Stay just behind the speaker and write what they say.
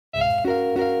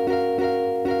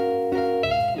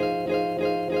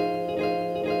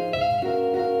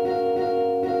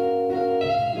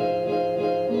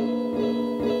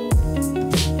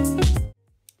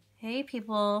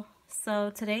people. So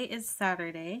today is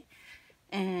Saturday,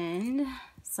 and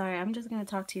sorry, I'm just gonna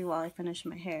talk to you while I finish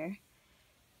my hair.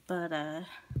 But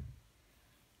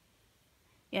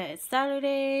yeah, it's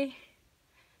Saturday.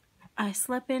 I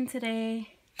slept in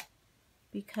today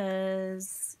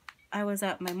because I was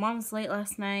at my mom's late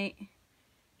last night.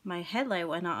 My headlight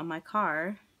went out on my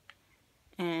car,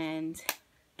 and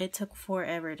it took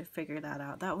forever to figure that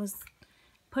out. That was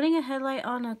putting a headlight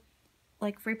on a,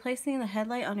 like replacing the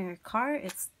headlight on your car.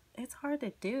 It's hard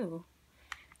to do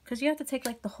because you have to take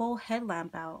like the whole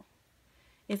headlamp out.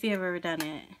 If you've ever done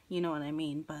it, you know what I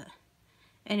mean. But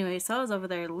anyway, so I was over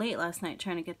there late last night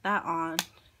trying to get that on.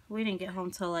 We didn't get home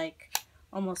till like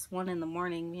almost 1 in the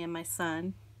morning, me and my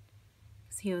son,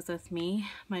 because he was with me.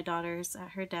 My daughter's at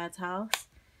her dad's house.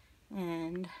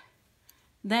 And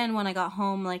then when I got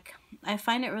home, like, I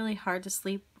find it really hard to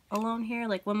sleep alone here.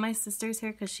 Like when my sister's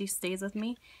here, because she stays with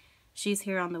me. She's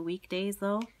here on the weekdays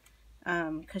though,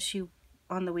 because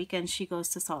on the weekends she goes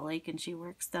to Salt Lake and she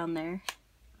works down there.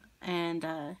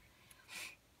 And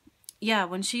yeah,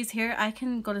 when she's here I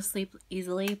can go to sleep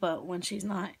easily, but when she's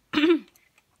not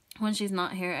when she's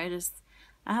not here,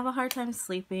 I have a hard time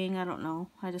sleeping. I don't know,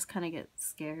 I just kind of get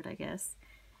scared, I guess.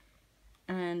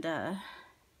 And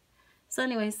so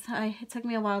anyways, it took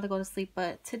me a while to go to sleep,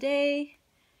 but today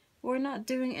we're not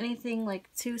doing anything like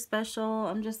too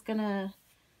special.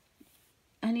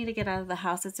 I need to get out of the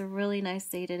house. It's a really nice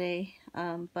day today,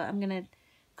 but I'm gonna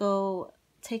go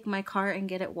take my car and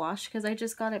get it washed because I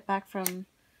just got it back from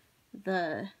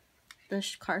the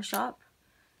car shop.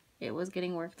 It was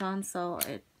getting worked on, so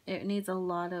it needs a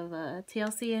lot of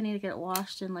TLC. I need to get it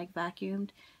washed and like vacuumed.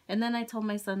 And then I told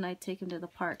my son I'd take him to the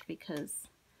park because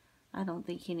I don't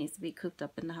think he needs to be cooped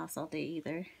up in the house all day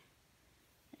either.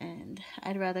 And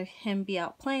I'd rather him be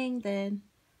out playing than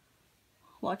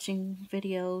watching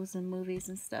videos and movies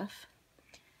and stuff.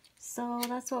 So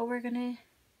that's what we're gonna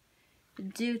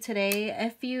do today.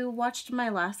 If you watched my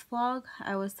last vlog,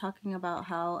 I was talking about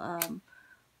how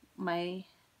my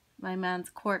man's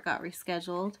court got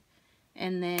rescheduled,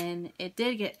 and then it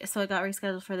got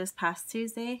rescheduled for this past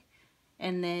Tuesday.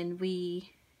 And then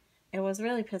it was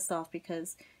really pissed off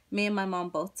because me and my mom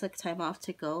both took time off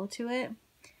to go to it.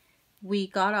 We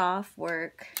got off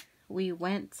work, we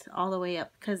went all the way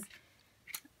up because,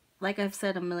 like I've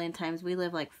said a million times, we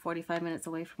live like 45 minutes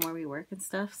away from where we work and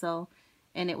stuff. So,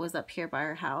 and it was up here by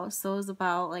our house. So it was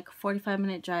about like a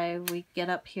 45-minute drive. We get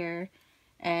up here,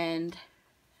 and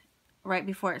right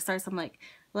before it starts, I'm like,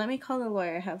 let me call the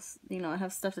lawyer. I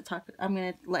have stuff to talk. I'm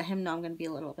going to let him know I'm going to be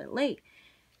a little bit late.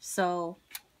 So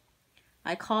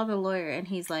I call the lawyer, and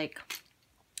he's like,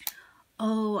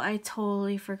 oh, I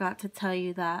totally forgot to tell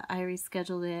you that I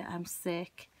rescheduled it. I'm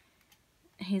sick.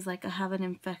 He's like, I have an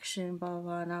infection, blah, blah,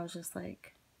 blah. And I was just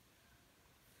like,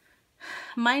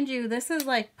 mind you, this is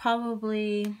like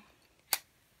probably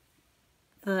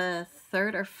the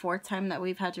 3rd or 4th time that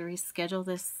we've had to reschedule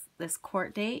this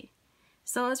court date.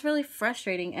 So it was really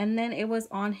frustrating. And then it was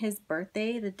on his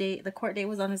birthday. The court date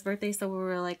was on his birthday. So we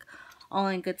were like all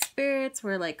in good spirits.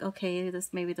 We're like, okay,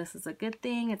 maybe this is a good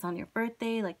thing. It's on your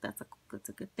birthday. Like that's a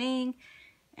good thing.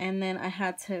 And then I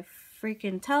had to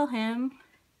freaking tell him.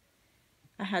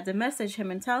 I had to message him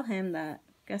and tell him that,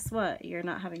 guess what? You're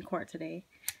not having court today.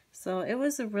 So it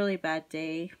was a really bad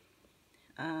day.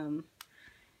 And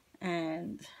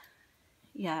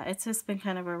yeah, it's just been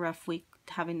kind of a rough week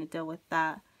having to deal with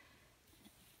that.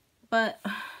 But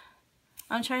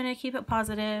I'm trying to keep it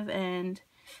positive, and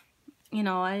you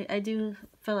know, I do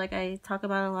feel like I talk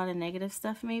about a lot of negative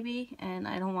stuff maybe, and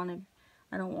I don't want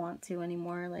to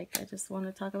anymore. Like, I just want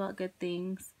to talk about good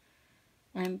things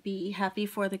and be happy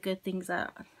for the good things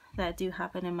that do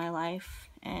happen in my life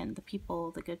and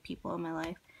the good people in my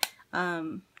life.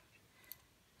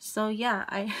 So yeah,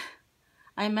 I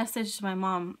messaged my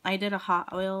mom. I did a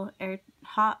hot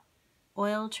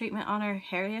oil treatment on her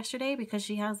hair yesterday because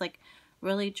she has like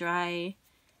really dry,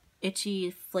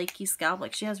 itchy, flaky scalp.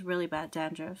 Like she has really bad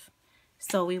dandruff.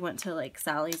 So we went to like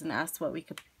Sally's and asked what we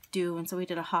could do, and so we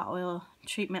did a hot oil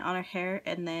treatment on her hair.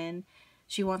 And then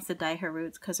she wants to dye her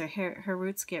roots because her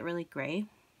roots get really gray.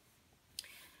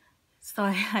 So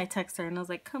I text her and I was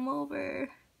like, come over.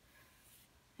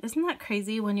 Isn't that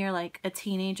crazy when you're like a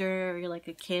teenager or you're like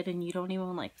a kid and you don't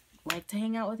even like to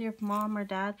hang out with your mom or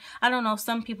dad? I don't know,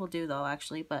 some people do though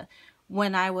actually, but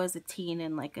when I was a teen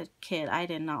and like a kid, I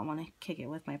did not want to kick it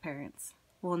with my parents.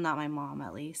 Well, not my mom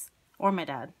at least, or my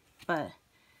dad. But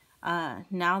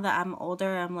now that I'm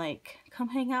older, I'm like, come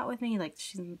hang out with me. Like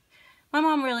my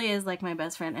mom really is like my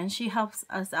best friend, and she helps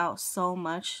us out so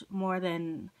much more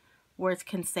than words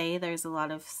can say. There's a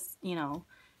lot of, you know,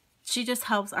 she just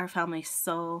helps our family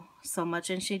so much,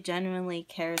 and she genuinely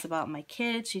cares about my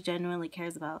kids. She genuinely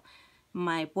cares about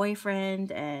my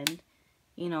boyfriend, and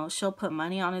you know, she'll put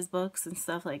money on his books and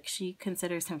stuff. Like, she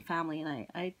considers him family, and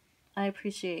I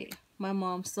appreciate my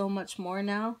mom so much more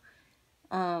now.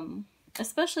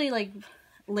 Especially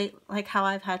like how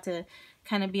I've had to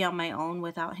kind of be on my own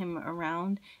without him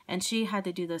around, and she had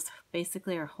to do this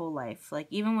basically her whole life. Like,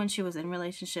 even when she was in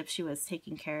relationships, she was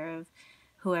taking care of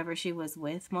whoever she was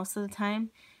with most of the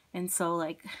time. And so,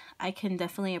 like, I can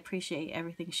definitely appreciate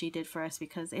everything she did for us,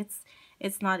 because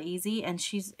it's not easy, and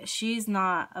she's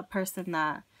not a person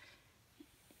that,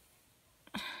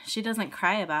 she doesn't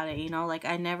cry about it, you know. Like,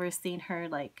 I never seen her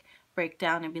like break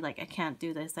down and be like, I can't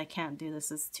do this,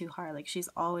 it's too hard. Like, she's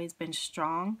always been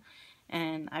strong,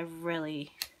 and I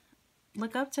really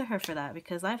look up to her for that,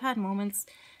 because I've had moments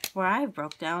where I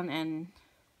broke down in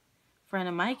front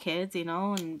of my kids, you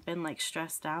know, and been like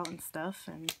stressed out and stuff,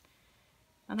 and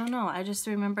I don't know, I just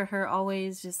remember her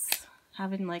always just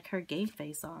having like her game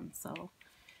face on. So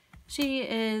she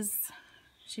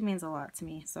means a lot to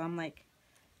me. So I'm like,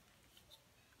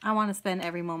 I want to spend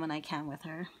every moment I can with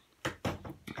her.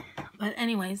 But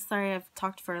anyways, sorry I've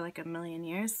talked for like a million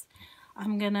years.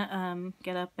 I'm gonna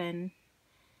get up and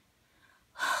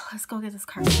let's go get this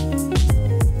car.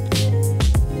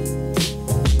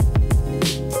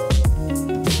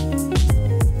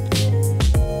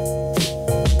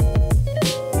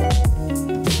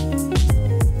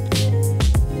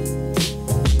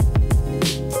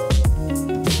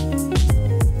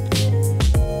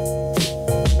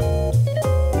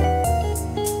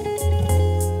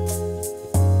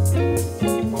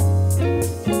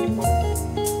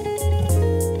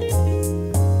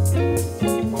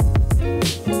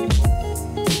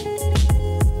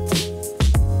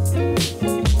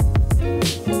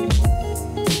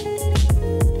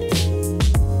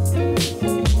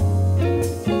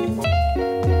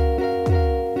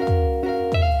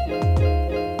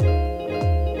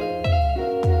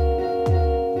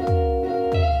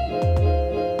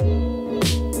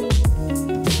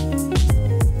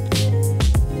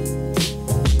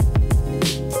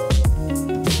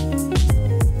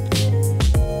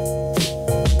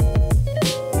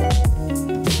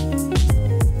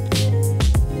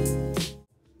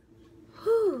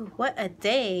 What a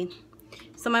day.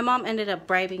 So my mom ended up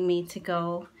bribing me to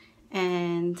go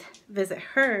and visit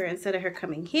her instead of her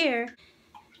coming here.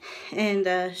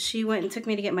 And she went and took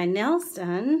me to get my nails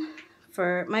done.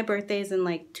 For my birthday's in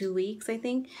like 2 weeks, I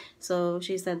think. So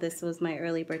she said this was my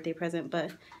early birthday present,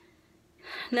 but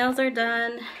nails are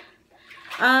done.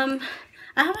 I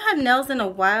haven't had nails in a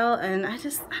while, and I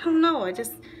don't know.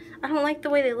 I don't like the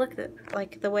way they look,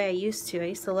 like the way I used to. I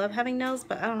used to love having nails,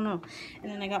 but I don't know.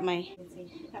 And then I got my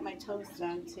toes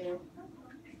done too.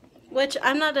 Which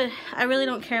I really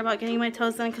don't care about getting my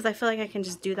toes done, because I feel like I can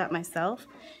just do that myself.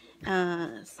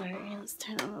 Sorry, let's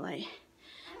turn on the light.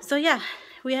 So yeah,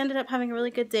 we ended up having a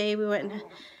really good day. We went and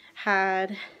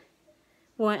had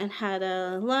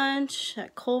a lunch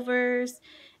at Culver's,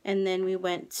 and then we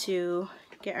went to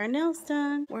get our nails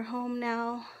done. We're home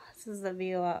now. This is the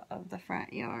view out of the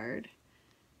front yard.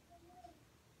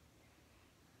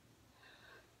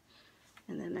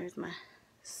 And then there's my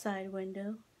side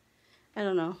window. I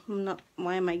don't know.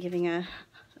 Why am I giving a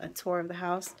tour of the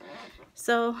house?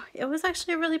 So it was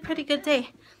actually a really pretty good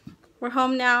day. We're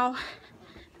home now.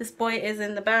 This boy is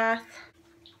in the bath.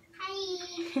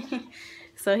 Hi.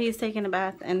 So he's taking a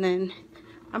bath, and then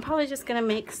I'm probably just gonna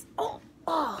make,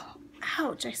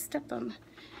 ouch, I stepped on.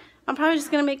 I'm probably just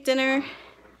gonna make dinner.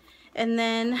 And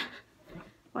then,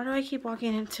 why do I keep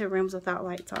walking into rooms without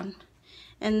lights on?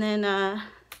 And then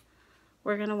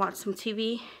we're gonna watch some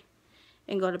TV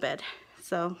and go to bed.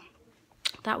 So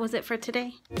that was it for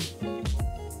today.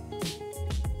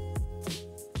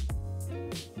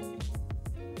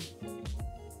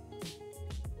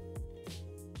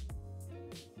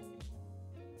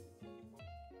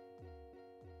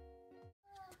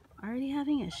 Already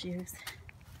having issues.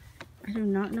 I do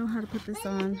not know how to put this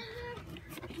on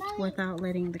without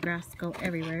letting the grass go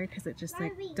everywhere, because it just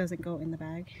like doesn't go in the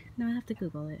bag. No, I have to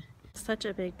Google it. Such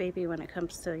a big baby when it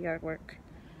comes to yard work.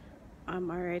 I'm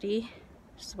already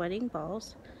sweating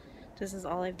balls. This is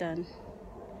all I've done,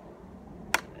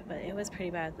 but it was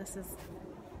pretty bad. This is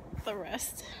the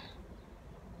rest.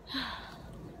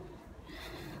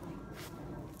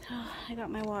 I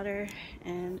got my water,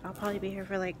 and I'll probably be here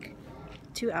for like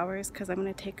 2 hours, because I'm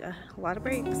gonna take a lot of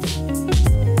breaks.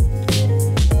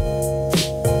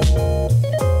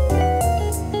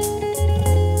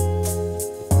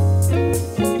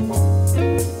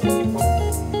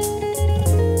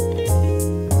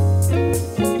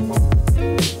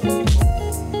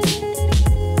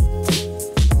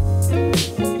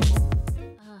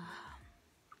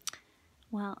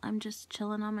 Well, I'm just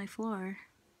chilling on my floor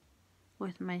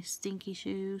with my stinky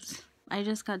shoes. I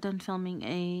just got done filming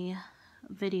a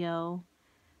video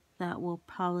that will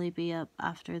probably be up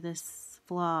after this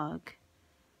vlog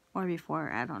or before,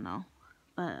 I don't know.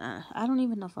 But I don't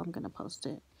even know if I'm gonna post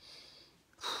it.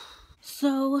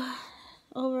 So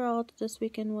overall, this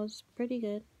weekend was pretty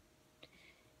good.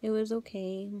 It was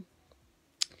okay.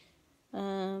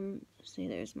 See,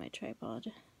 there's my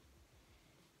tripod.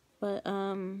 But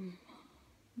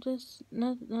just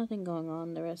nothing going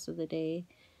on the rest of the day.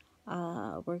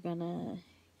 We're gonna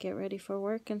get ready for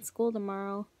work and school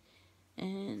tomorrow,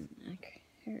 and my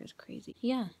hair is crazy.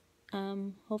 Yeah.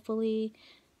 Hopefully,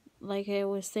 like I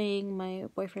was saying, my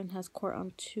boyfriend has court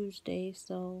on Tuesday,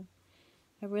 so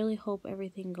I really hope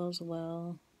everything goes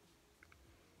well.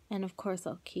 And of course,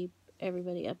 I'll keep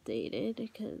everybody updated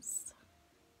because,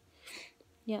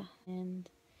 yeah. And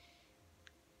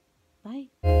bye.